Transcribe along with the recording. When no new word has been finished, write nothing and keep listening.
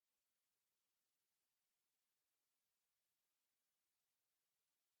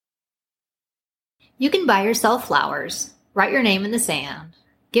You can buy yourself flowers, write your name in the sand,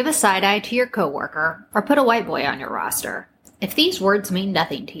 give a side eye to your coworker, or put a white boy on your roster. If these words mean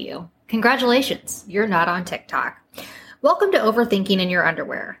nothing to you, congratulations, you're not on TikTok. Welcome to Overthinking in Your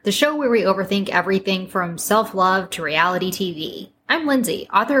Underwear, the show where we overthink everything from self-love to reality TV. I'm Lindsay,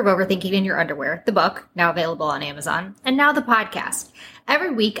 author of Overthinking in Your Underwear, the book, now available on Amazon, and now the podcast.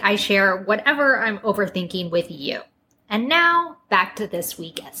 Every week I share whatever I'm overthinking with you. And now, back to this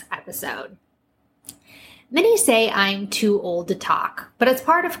week's episode. Many say I'm too old to talk, but it's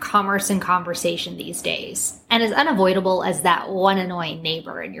part of commerce and conversation these days, and as unavoidable as that one annoying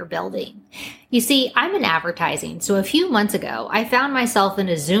neighbor in your building. You see, I'm in advertising, so a few months ago, I found myself in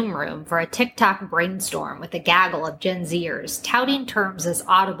a Zoom room for a TikTok brainstorm with a gaggle of Gen Zers, touting terms as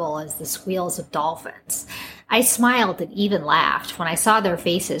audible as the squeals of dolphins. I smiled and even laughed when I saw their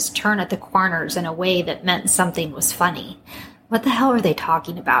faces turn at the corners in a way that meant something was funny. What the hell are they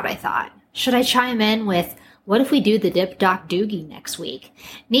talking about, I thought. Should I chime in with, what if we do the Dip Doc Doogie next week?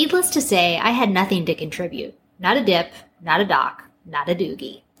 Needless to say, I had nothing to contribute. Not a dip, not a doc, not a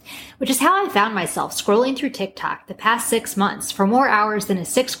doogie. Which is how I found myself scrolling through TikTok the past 6 months for more hours than a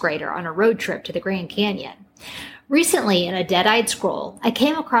sixth grader on a road trip to the Grand Canyon. Recently, in a dead-eyed scroll, I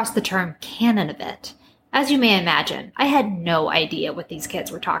came across the term Canonabit. As you may imagine, I had no idea what these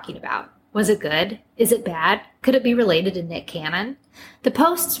kids were talking about. Was it good? Is it bad? Could it be related to Nick Cannon? The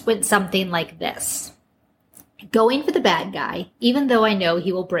posts went something like this. Going for the bad guy, even though I know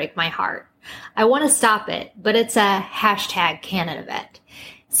he will break my heart. I want to stop it, but it's a hashtag Canonabit.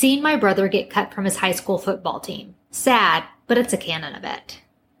 Seeing my brother get cut from his high school football team. Sad, but it's a Canonabit.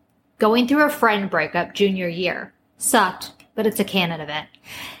 Going through a friend breakup junior year. Sucked, but it's a Canonabit.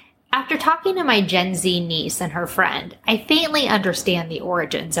 After talking to my Gen Z niece and her friend, I faintly understand the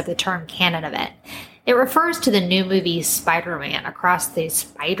origins of the term Canonabit. It refers to the new movie Spider-Man Across the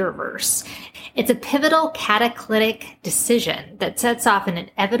Spider-Verse. It's a pivotal cataclysmic decision that sets off an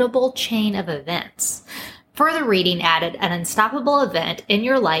inevitable chain of events. Further reading added an unstoppable event in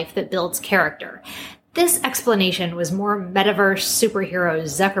your life that builds character. This explanation was more metaverse superhero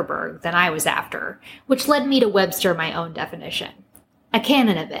Zuckerberg than I was after, which led me to Webster my own definition. A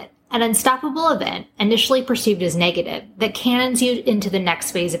Canonabit. An unstoppable event, initially perceived as negative, that canons you into the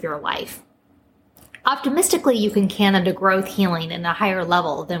next phase of your life. Optimistically, you can canon to growth healing in a higher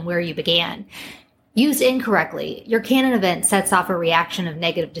level than where you began. Used incorrectly, your canon event sets off a reaction of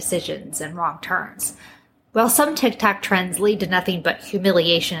negative decisions and wrong turns. While some TikTok trends lead to nothing but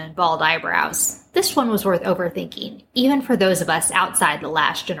humiliation and bald eyebrows, this one was worth overthinking, even for those of us outside the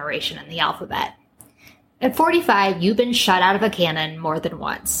last generation in the alphabet. At 45, you've been shut out of a canon more than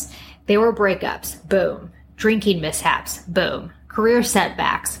once. They were breakups, boom. Drinking mishaps, boom. Career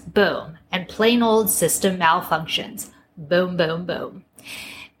setbacks, boom. And plain old system malfunctions, boom, boom, boom.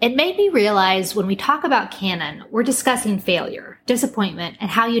 It made me realize when we talk about canon, we're discussing failure, disappointment, and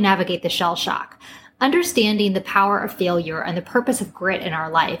how you navigate the shell shock. Understanding the power of failure and the purpose of grit in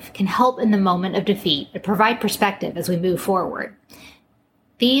our life can help in the moment of defeat and provide perspective as we move forward.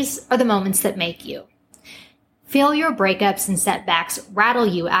 These are the moments that make you. Failure, breakups, and setbacks rattle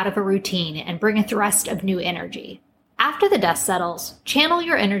you out of a routine and bring a thrust of new energy. After the dust settles, channel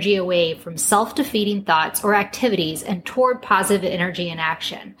your energy away from self-defeating thoughts or activities and toward positive energy and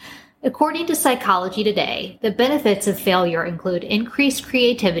action. According to Psychology Today, the benefits of failure include increased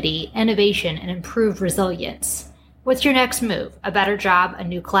creativity, innovation, and improved resilience. What's your next move? A better job, a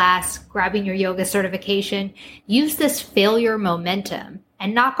new class, grabbing your yoga certification? Use this failure momentum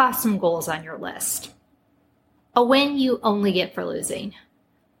and knock off some goals on your list. A win you only get for losing.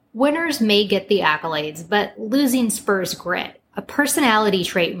 Winners may get the accolades, but losing spurs grit, a personality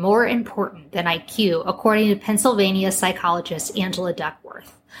trait more important than IQ, according to Pennsylvania psychologist Angela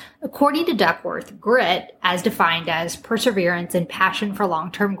Duckworth. According to Duckworth, grit, as defined as perseverance and passion for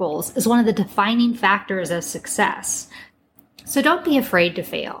long-term goals, is one of the defining factors of success. So don't be afraid to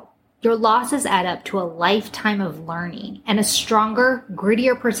fail. Your losses add up to a lifetime of learning and a stronger,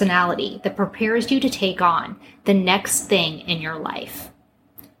 grittier personality that prepares you to take on the next thing in your life.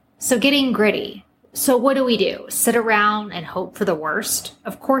 So getting gritty. So what do? Sit around and hope for the worst?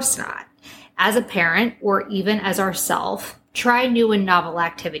 Of course not. As a parent, or even as ourself, try new and novel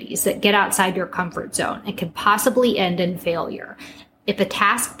activities that get outside your comfort zone and can possibly end in failure. If a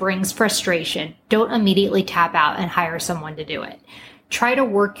task brings frustration, don't immediately tap out and hire someone to do it. Try to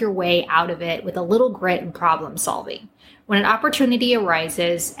work your way out of it with a little grit and problem solving. When an opportunity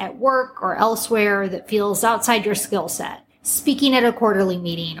arises at work or elsewhere that feels outside your skill set, speaking at a quarterly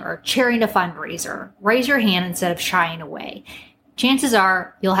meeting or chairing a fundraiser, raise your hand instead of shying away. Chances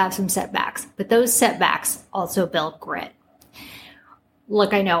are you'll have some setbacks, but those setbacks also build grit.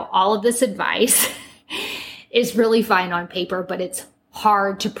 Look, I know all of this advice is really fine on paper, but it's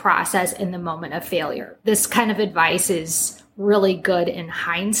hard to process in the moment of failure. This kind of advice is really good in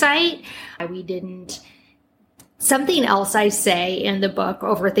hindsight. Something else I say in the book,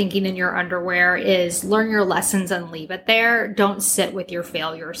 Overthinking in Your Underwear, is learn your lessons and leave it there. Don't sit with your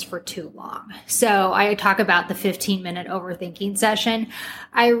failures for too long. So I talk about the 15-minute overthinking session.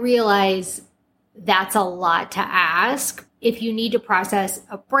 I realize that's a lot to ask. If you need to process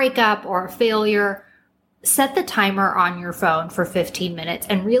a breakup or a failure, set the timer on your phone for 15 minutes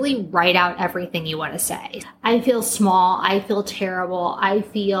and really write out everything you want to say. I feel small. I feel terrible. I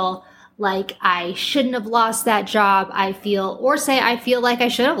feel like I shouldn't have lost that job. I feel like I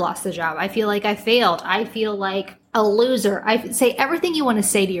should have lost the job. I feel like I failed. I feel like a loser. I say everything you want to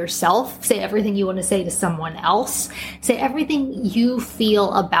say to yourself. Say everything you want to say to someone else. Say everything you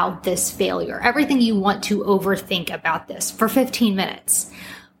feel about this failure. Everything you want to overthink about this for 15 minutes.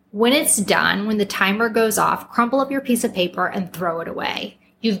 When it's done, when the timer goes off, crumple up your piece of paper and throw it away.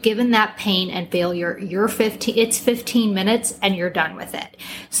 You've given that pain and failure it's 15 minutes and you're done with it.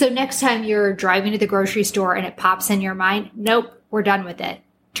 So next time you're driving to the grocery store and it pops in your mind, nope, we're done with it.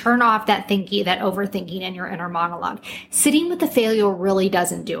 Turn off that overthinking in your inner monologue. Sitting with the failure really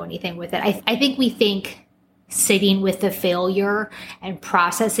doesn't do anything with it. I think we think sitting with the failure and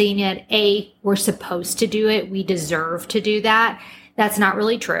processing it, we're supposed to do it. We deserve to do that. That's not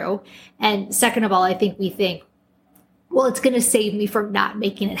really true. And second of all, I think we think, well, it's going to save me from not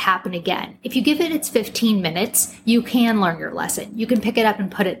making it happen again. If you give it its 15 minutes, you can learn your lesson. You can pick it up and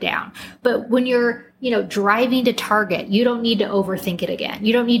put it down. But when you're, driving to Target, you don't need to overthink it again.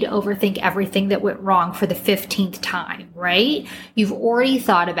 You don't need to overthink everything that went wrong for the 15th time, right? You've already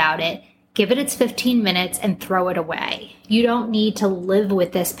thought about it. Give it its 15 minutes and throw it away. You don't need to live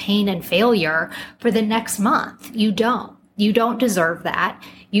with this pain and failure for the next month. You don't. You don't deserve that.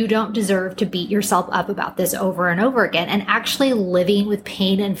 You don't deserve to beat yourself up about this over and over again. And actually living with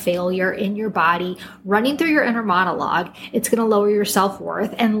pain and failure in your body, running through your inner monologue, it's going to lower your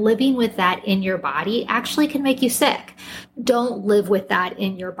self-worth. And living with that in your body actually can make you sick. Don't live with that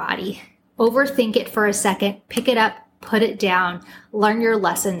in your body. Overthink it for a second, pick it up, put it down, learn your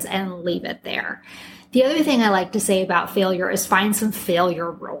lessons, and leave it there. The other thing I like to say about failure is find some failure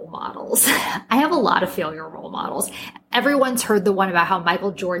role models. I have a lot of failure role models. Everyone's heard the one about how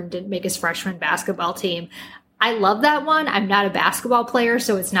Michael Jordan didn't make his freshman basketball team. I love that one. I'm not a basketball player,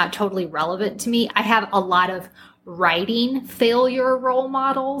 so it's not totally relevant to me. I have a lot of writing failure role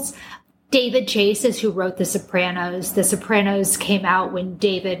models. David Chase is who wrote The Sopranos. The Sopranos came out when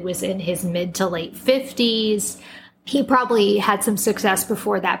David was in his mid to late 50s. He probably had some success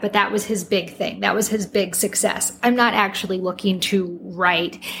before that, but that was his big thing. That was his big success. I'm not actually looking to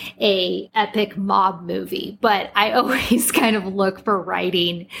write a epic mob movie, but I always kind of look for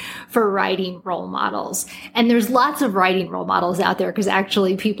writing role models. And there's lots of writing role models out there because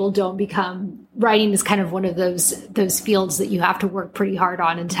actually writing is kind of one of those fields that you have to work pretty hard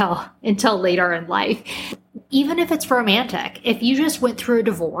on until later in life. Even if it's romantic, if you just went through a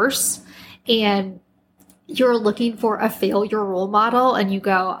divorce and you're looking for a failure role model and you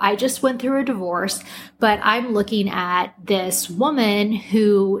go, I just went through a divorce, but I'm looking at this woman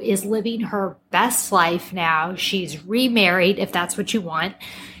who is living her best life now. She's remarried, if that's what you want.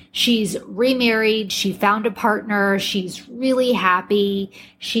 She's remarried. She found a partner. She's really happy.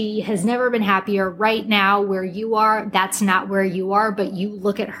 She has never been happier. Right now, where you are, that's not where you are, but you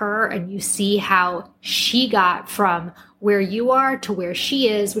look at her and you see how she got from where you are to where she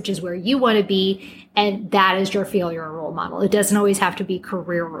is, which is where you want to be. And that is your failure role model. It doesn't always have to be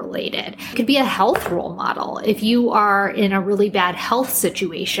career related. It could be a health role model. If you are in a really bad health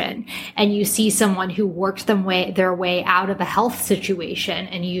situation and you see someone who worked their way out of a health situation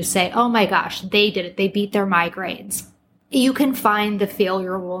and you say, oh my gosh, they did it. They beat their migraines. You can find the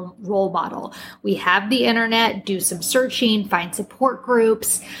failure role model. We have the internet, do some searching, find support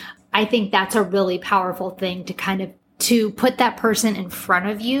groups. I think that's a really powerful thing to put that person in front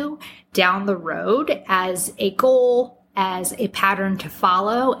of you down the road as a goal, as a pattern to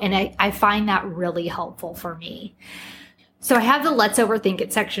follow. And I find that really helpful for me. So I have the Let's Overthink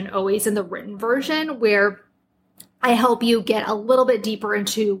It section always in the written version where I help you get a little bit deeper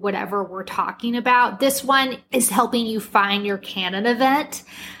into whatever we're talking about. This one is helping you find your canon event.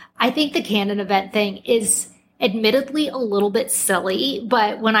 I think the canon event thing is admittedly a little bit silly,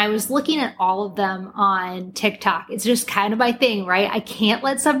 but when I was looking at all of them on TikTok, it's just kind of my thing, right? I can't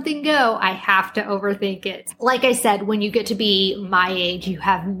let something go. I have to overthink it. Like I said, when you get to be my age, you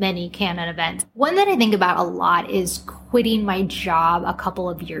have many canon events. One that I think about a lot is quitting my job a couple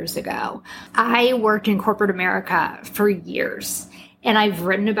of years ago. I worked in corporate America for years. and I've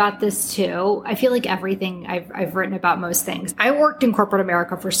written about this too. I feel like everything I've written about most things. I worked in corporate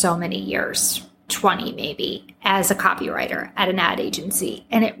America for so many years, 20 maybe, as a copywriter at an ad agency.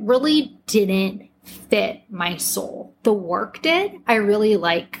 And it really didn't fit my soul. The work did. I really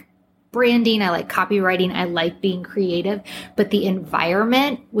like branding. I like copywriting. I like being creative. But the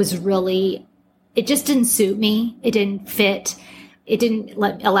environment was really, it just didn't suit me. It didn't fit. It didn't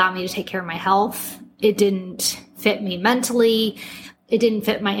allow me to take care of my health. It didn't fit me mentally. It didn't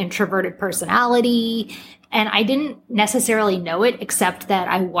fit my introverted personality. And I didn't necessarily know it, except that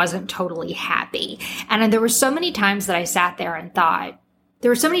I wasn't totally happy. And there were so many times that I sat there and thought,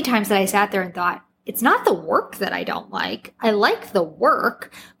 it's not the work that I don't like. I like the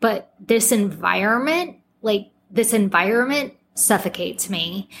work, but this environment suffocates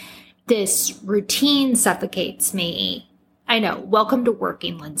me. This routine suffocates me. I know. Welcome to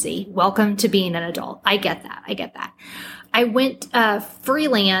working, Lindsay. Welcome to being an adult. I get that. I went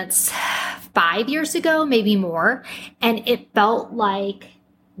freelance 5 years ago, maybe more, and it felt like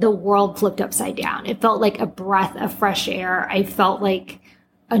the world flipped upside down. It felt like a breath of fresh air. I felt like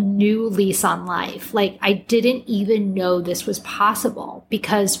a new lease on life. Like I didn't even know this was possible,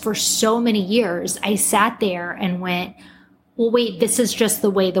 because for so many years I sat there and went, well, wait, this is just the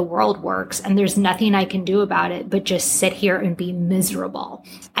way the world works, and there's nothing I can do about it but just sit here and be miserable.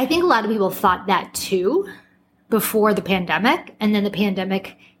 I think a lot of people thought that too before the pandemic, and then the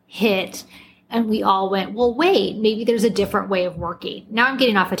pandemic hit and we all went, well, wait, maybe there's a different way of working. Now I'm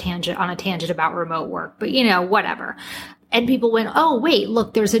getting off on a tangent about remote work, but whatever. And people went, oh, wait,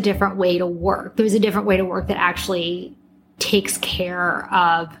 look, there's a different way to work. There's a different way to work that actually takes care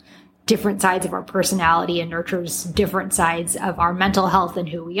of different sides of our personality and nurtures different sides of our mental health and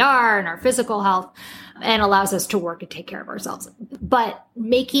who we are and our physical health, and allows us to work and take care of ourselves. But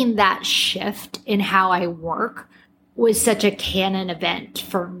making that shift in how I work was such a canon event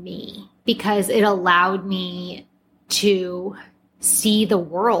for me, because it allowed me to see the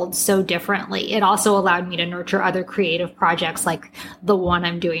world so differently. It also allowed me to nurture other creative projects like the one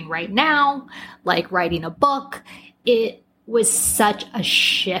I'm doing right now, like writing a book. It was such a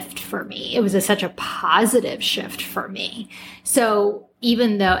shift for me. It was such a positive shift for me. So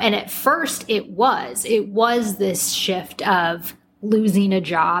even though, and at first it was this shift of losing a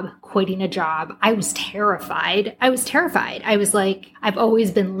job, quitting a job. I was terrified. I was like, I've always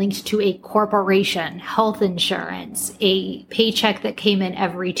been linked to a corporation, health insurance, a paycheck that came in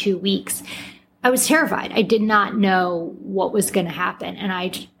every 2 weeks. I was terrified. I did not know what was going to happen. And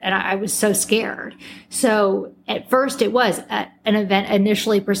I was so scared. So at first it was an event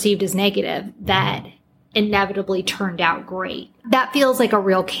initially perceived as negative that inevitably turned out great. That feels like a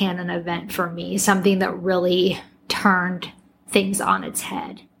real canon event for me, something that really turned things on its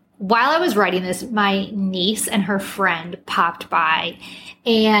head. While I was writing this, my niece and her friend popped by,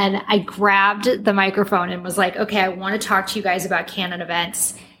 and I grabbed the microphone and was like, okay, I want to talk to you guys about canon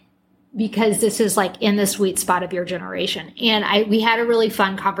events, because this is like in the sweet spot of your generation. And we had a really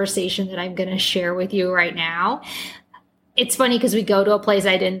fun conversation that I'm going to share with you right now. It's funny because we go to a place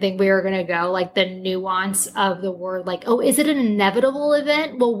I didn't think we were going to go, like the nuance of the word, like, oh, is it an inevitable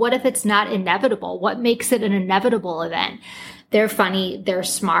event? Well, what if it's not inevitable? What makes it an inevitable event? They're funny. They're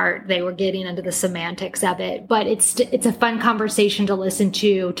smart. They were getting into the semantics of it, but it's a fun conversation to listen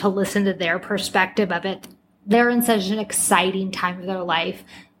to their perspective of it. They're in such an exciting time of their life,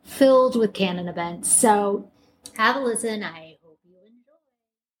 filled with canon events. So have a listen. I hope you enjoy.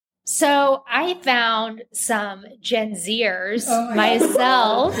 So I found some Gen Zers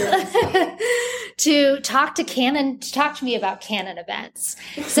myself to talk to me about canon events.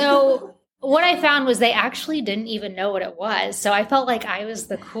 So what I found was they actually didn't even know what it was. So I felt like I was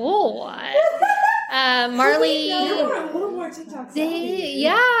the cool one. Marley. You're a little more TikTok savvy.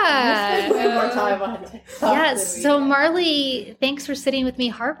 Yeah. Way more time on TikTok. Yes. So Marley, thanks for sitting with me.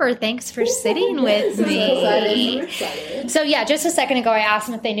 Harper, thanks for sitting with me. We're excited. So yeah, just a second ago, I asked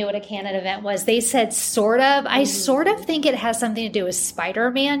them if they knew what a canon event was. They said sort of. I sort of think it has something to do with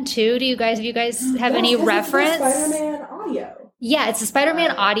Spider-Man too. Do you guys have any reference? Spider-Man audio. Yeah, it's a Spider-Man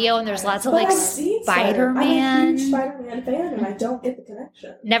audio, and there's lots of But like I've seen Spider-Man. I'm a huge Spider-Man fan, and I don't get the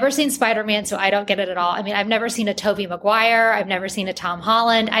connection. Never seen Spider-Man, so I don't get it at all. I mean, I've never seen a Tobey Maguire. I've never seen a Tom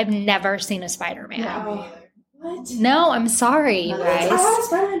Holland. I've never seen a Spider-Man. What? No, I'm sorry, you I have a guys.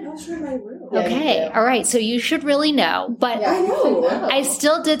 Spider-Man poster in my room. Okay, all right. So you should really know. But I know. I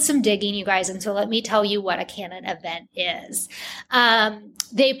still did some digging, you guys, and so let me tell you what a canon event is.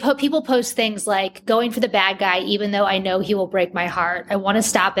 People post things like going for the bad guy, even though I know he will break my heart. I want to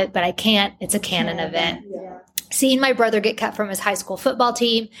stop it, but I can't. It's a canon event. Yeah. Seeing my brother get cut from his high school football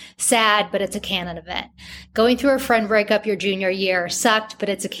team, sad, but it's a canon event. Going through a friend breakup your junior year, sucked, but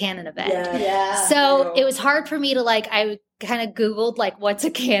it's a canon event. Yeah. So it was hard for me to I kind of Googled what's a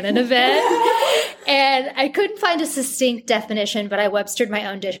canon event, and I couldn't find a succinct definition, but I Webstered my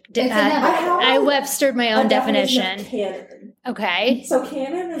own Webstered my own definition. Of canon. Okay. So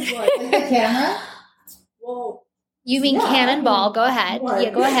canon is like a camera? Well, you mean cannonball? Go ahead. One.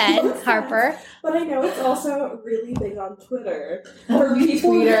 Yeah, go ahead, Harper. But I know it's also really big on Twitter for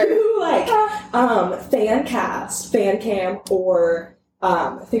people who fan cast, fan cam, or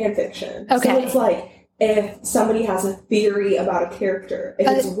fan fiction. Okay. So it's like if somebody has a theory about a character, if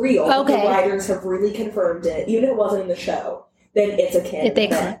it's real, if the writers have really confirmed it, even if it wasn't in the show, then it's a canon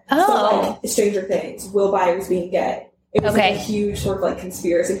event. So Stranger Things, Will Byers being gay. It was a huge sort of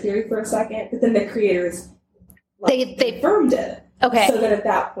conspiracy theory for a second, but then the creators they confirmed it. Okay. So then at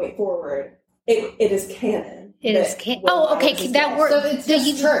that point forward, it is canon. It is canon. Oh, okay. That word. So it's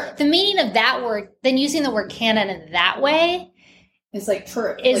true. The meaning of that word, then using the word canon in that way, is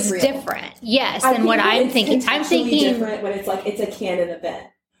true. Is different. Yes, than what I'm thinking. I'm thinking different when it's a canon event.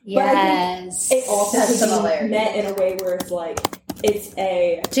 Yes. But I think it also could be met in a way where it's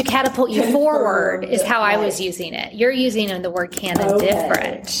to catapult you forward is how I was using it. You're using the word canon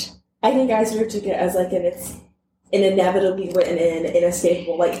different. I think I sort of took it as it's an inevitably written in,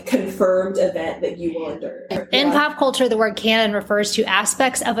 inescapable, confirmed event that you will endure. In pop culture, the word canon refers to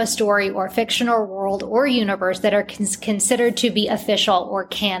aspects of a story or fictional world or universe that are considered to be official or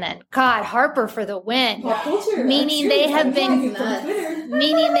canon. God, Harper for the win. Pop culture. Meaning they have been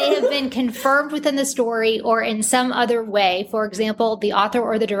confirmed within the story or in some other way. For example, the author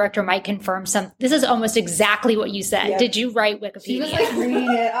or the director might confirm some. This is almost exactly what you said. Yep. Did you write Wikipedia? She was reading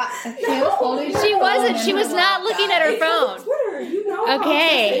it. She wasn't. She was not looking at her phone. Twitter,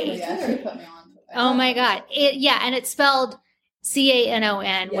 okay. Yeah, she put me on Twitter. Oh my God. And it's spelled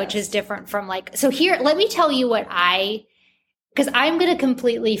CANON, which is different from so here, let me tell you because I'm going to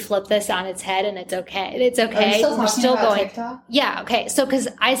completely flip this on its head and it's okay. It's okay. We're still going. TikTok? Yeah. Okay. So, cause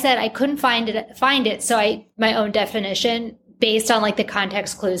I said I couldn't find it. So my own definition based on the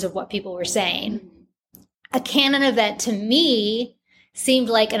context clues of what people were saying. Mm-hmm. A canon event to me seemed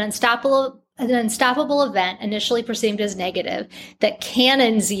like an unstoppable event initially perceived as negative that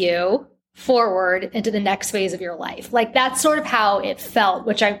canons you forward into the next phase of your life. That's sort of how it felt,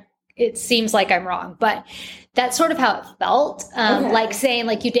 it seems like I'm wrong, but that's sort of how it felt. Saying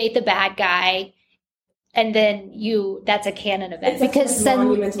you date the bad guy and then that's a canon event because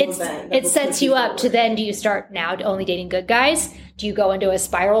then it sets you up to then do you start now only dating good guys? Do you go into a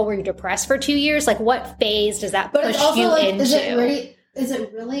spiral where you're depressed for 2 years? What phase does that push you into? Is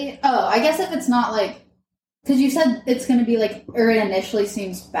it really? Oh, I guess if it's not because you said it's going to be or it initially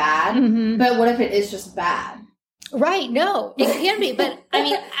seems bad, but what if it is just bad? Right. No, it can be, but I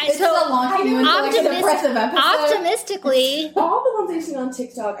mean, it's so launching you into a depressive episode. Optimistically, all the ones I've seen on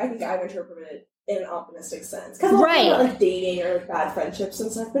TikTok, I think I've interpreted in an optimistic sense. Because about dating or dating friendships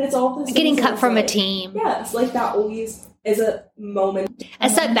and stuff, but it's all this getting cut from a team. Yes, that always is a moment, a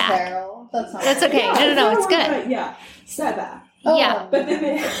setback. That's okay. Yeah, no, it's good. Yeah, setback. Oh, yeah, but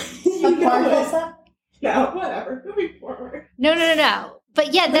then a partial setback. No, whatever. Moving forward. No.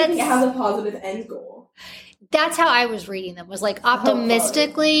 But yeah, it has a positive end goal. That's how I was reading them. Was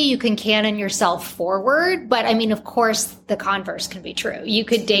optimistically, you can canon yourself forward, but I mean, of course, the converse can be true. You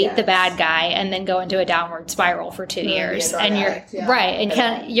could date the bad guy and then go into a downward spiral for 2 years, and your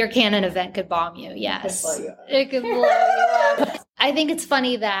canon event could bomb you. Yes, it could blow you up. I think it's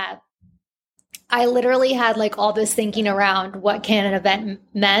funny that I literally had all this thinking around what canon event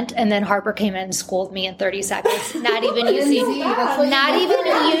meant, and then Harper came in and schooled me in 30 seconds. Not even using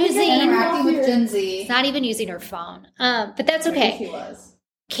interacting with Gen Z. Not even using her phone. But that's okay. She was.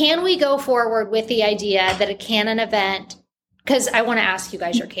 Can we go forward with the idea that a canon event? Because I want to ask you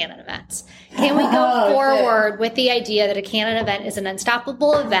guys your canon events. Can we go forward with the idea that a canon event is an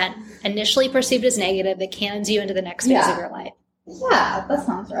unstoppable event, initially perceived as negative, that canons you into the next phase of your life? Yeah, that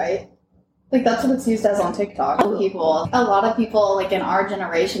sounds right. That's what it's used as on TikTok. People, a lot of people in our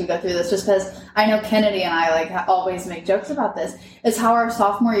generation go through this just because I know Kennedy and I always make jokes about this. It's how our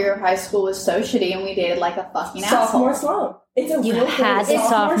sophomore year of high school was so shitty and we dated a fucking sophomore asshole. slump. It's a you had the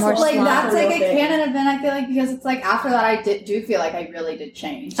sophomore slump. That's a canon event. I feel because it's after that I do feel I really did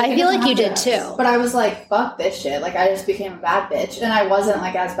change. I feel you did too. But I was fuck this shit. I just became a bad bitch and I wasn't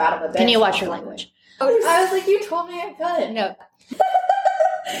as bad of a bitch. Can you watch your language? I was you told me I could. No.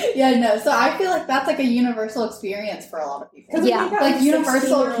 Yeah, no. So I feel like that's like a universal experience for a lot of people. Yeah, like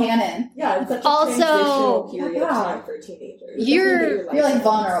universal canon. Yeah, it's such a also transitional period of time for teenagers. You're like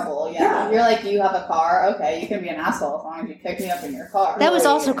vulnerable. Yeah. You're like, you have a car. Okay, you can be an asshole as long as you pick me up in your car. That was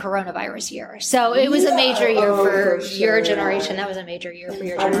also coronavirus year, so it was a major year for your generation. That was a major year for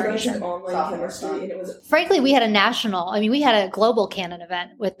your generation. Online chemistry, and it was. Frankly, we had we had a global canon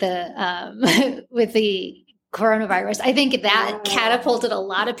event with the with the coronavirus. I think that catapulted a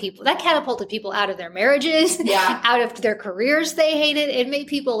lot of people. That catapulted people out of their marriages, out of their careers they hated. It made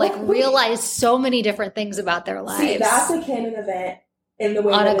people realize so many different things about their lives. See, that's a canon event in the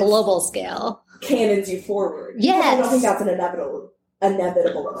way on a global scale. Canons you forward. Yes. I don't think that's an inevitable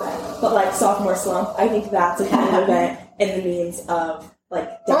event. But like sophomore slump, I think that's a canon event in the means of like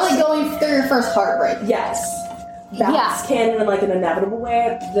going through your first heartbreak. Yes. That's canon in like an inevitable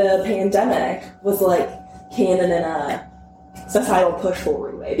way. The pandemic was like canon in a societal push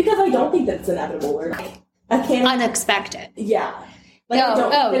forward way. Because I don't think that it's inevitable or like a canon unexpected. Yeah. Like, I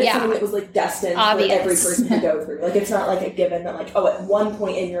don't think it's something that was, like, destined for every person to go through. Like, it's not, like, a given that, like, at one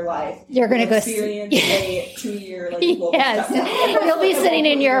point in your life, you're going to go experience a 2-year, like, global shutdown. You'll be sitting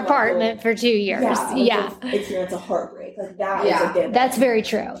in your apartment for 2 years. Yeah. Experience a heartbreak. Like, that is a given. That's very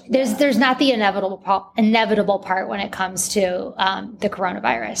true. There's not the inevitable part when it comes to the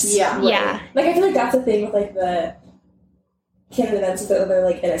coronavirus. Yeah. Right. Yeah. Like, I feel like that's the thing with, like, the canon events that they're,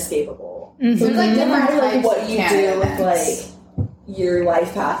 like, inescapable. Mm-hmm. So, like, no matter, like, what you do with, like, your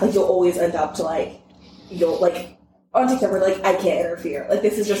life path, like, you'll always end up to, like, on TikTok, we're like, I can't interfere. Like,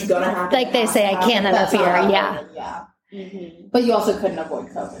 this is just gonna happen. Like they say, I can't interfere. Yeah. Mm-hmm. But you also couldn't avoid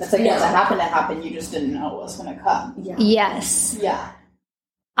COVID. It's like, once it happened to happen, you just didn't know it was going to come. Yeah. Yes. Yeah.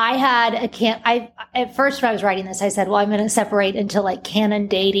 I had at first when I was writing this, I said, well, I'm going to separate into like canon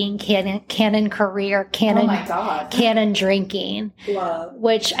dating, canon career, canon drinking,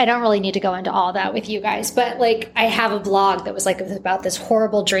 which I don't really need to go into all that with you guys. But like, I have a blog that was like about this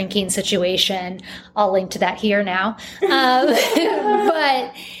horrible drinking situation. I'll link to that here now. But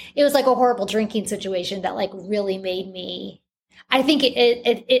it was like a horrible drinking situation that like really made me, I think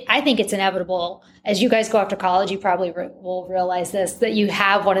I think it's inevitable. As you guys go off to college, you probably will realize this, that you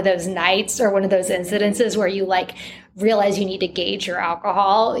have one of those nights or one of those incidences where you like realize you need to gauge your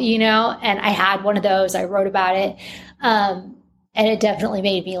alcohol, and I had one of those. I wrote about it. And it definitely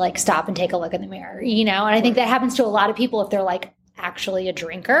made me like stop and take a look in the mirror, and I think that happens to a lot of people if they're like actually a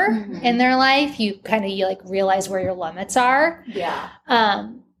drinker in their life. You like realize where your limits are. Yeah.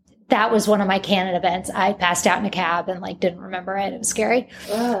 That was one of my canon events. I passed out in a cab and like didn't remember it. It was scary.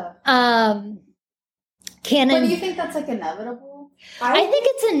 Canon. But do you think that's like inevitable? I think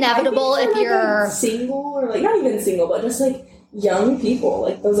it's inevitable if you're single or like not even single, but just like young people,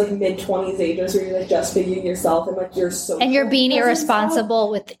 like those like mid-20s ages where you're like just figuring yourself and like you're so and you're being irresponsible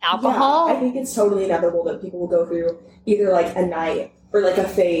with alcohol. Yeah, I think it's totally inevitable that people will go through either like a night or like a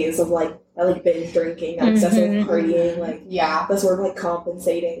phase of like binge drinking, excessive partying, that's sort of like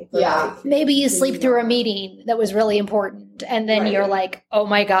compensating for maybe you sleep through a meeting that was really important and then you're like, oh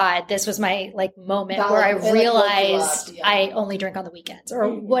my god, this was my like moment where I realized I only drink on the weekends or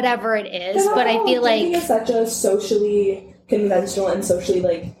whatever it is. But I feel like it's such a socially conventional and socially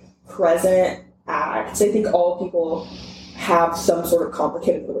like present act. So I think all people have some sort of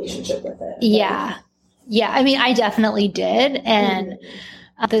complicated relationship with it. Yeah. I mean, I definitely did, and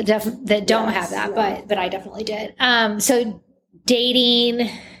that don't have that, but I definitely did. So dating.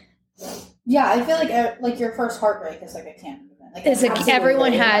 Yeah, I feel like your first heartbreak is like a canon event. Like it's like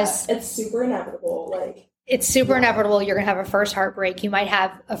everyone has. It's super inevitable. Like it's super inevitable. You're gonna have a first heartbreak. You might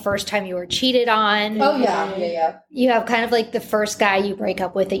have a first time you were cheated on. Oh yeah. You have kind of like the first guy you break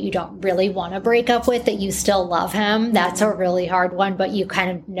up with that you don't really want to break up with, that you still love him. That's a really hard one, but you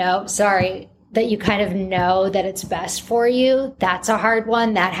kind of know. That you kind of know that it's best for you. That's a hard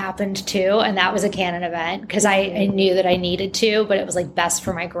one. That happened too. And that was a canon event because I knew that I needed to, but it was like best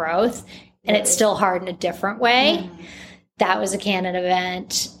for my growth. And it's still hard in a different way. That was a canon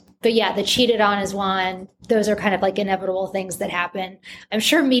event. But yeah, the cheated on is one. Those are kind of like inevitable things that happen. I'm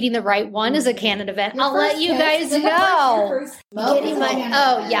sure meeting the right one is a canon event. I'll let you guys know.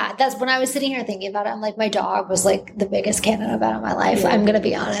 That's when I was sitting here thinking about it. I'm like, my dog was like the biggest canon event of my life. I'm going to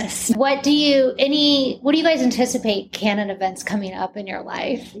be honest. What do you guys anticipate canon events coming up in your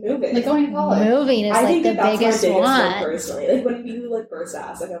life? Moving. Like going to college. Moving is like the biggest one. Personally. Like when you like first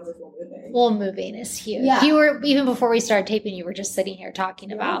asked, like I was like, moving. Well, moving is huge. Yeah. You were, even before we started taping, you were just sitting here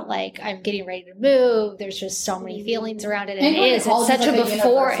talking about like I'm getting ready to move. There's just so many feelings around it. And it is. It's such a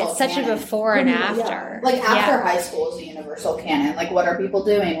before. It's such a before and after. Like after high school is a universal canon. Like what are people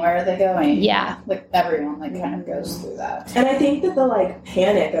doing? Where are they going? Yeah. Like everyone like kind of goes through that. And I think that the like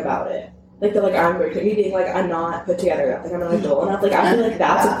panic about it, like the like I'm going to me being like I'm not put together enough, like I'm not adult enough. Like I feel like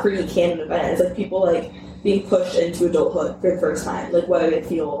that's a pre-canon event. It's like people like being pushed into adulthood for the first time, like whether they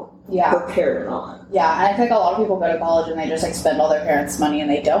feel prepared or not. Yeah, and I think a lot of people go to college and they just like spend all their parents' money and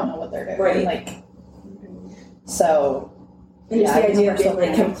they don't know what they're doing. Right. Like, so. And just the idea of being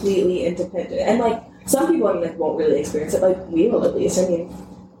like completely independent. And like some people, I mean, like won't really experience it. Like we will, at least. I mean,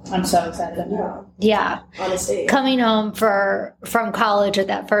 I'm so excited. Yeah. Honestly. Coming home from college at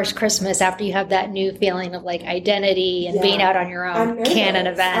that first Christmas after you have that new feeling of like identity and being out on your own canon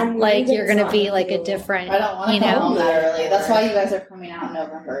event, like you're going to be like a different, I don't want to come home that early. That's why you guys are coming out in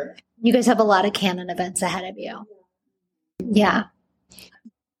November. You guys have a lot of canon events ahead of you. Yeah.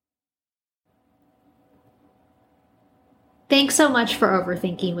 Thanks so much for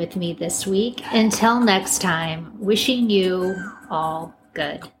overthinking with me this week. Until next time, wishing you all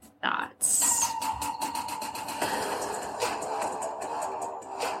good thoughts.